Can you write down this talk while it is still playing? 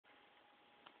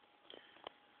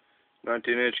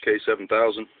19-inch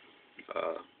K7000,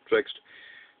 fixed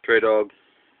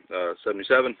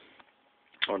treydogg77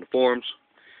 on the forums.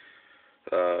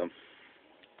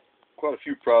 Quite a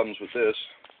few problems with this.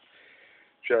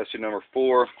 Chassis number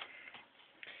 4,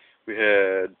 we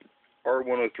had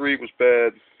R103 was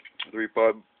bad, three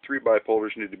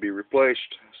bipolars need to be replaced,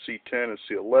 C10 and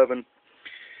C11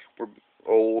 were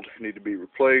old, need to be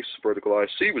replaced. Vertical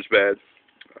IC was bad,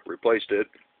 replaced it.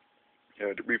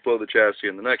 Had to reflow the chassis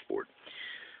and the neck board.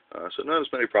 So not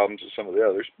as many problems as some of the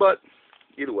others, but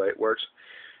either way it works.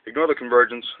 Ignore the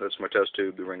convergence, that's my test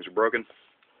tube, the rings are broken.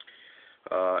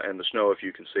 And the snow, if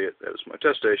you can see it, that is my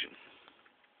test station.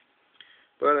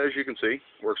 But as you can see,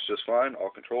 works just fine. All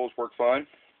controls work fine.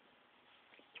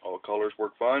 All colors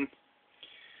work fine.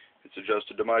 It's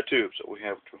adjusted to my tube, so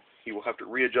he will have to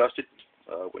readjust it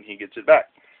when he gets it back.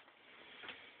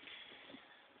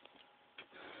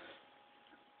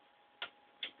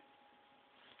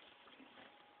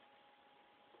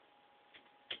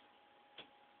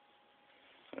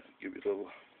 Give you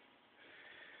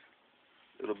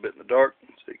a little bit in the dark so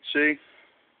you can see.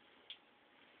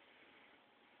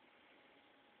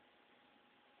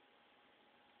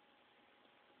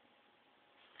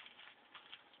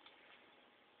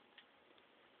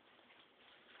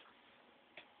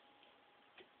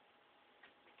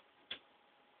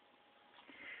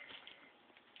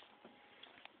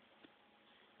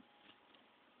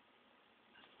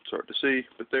 It's hard to see,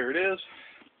 but there it is.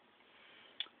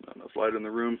 Not enough light in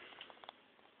the room.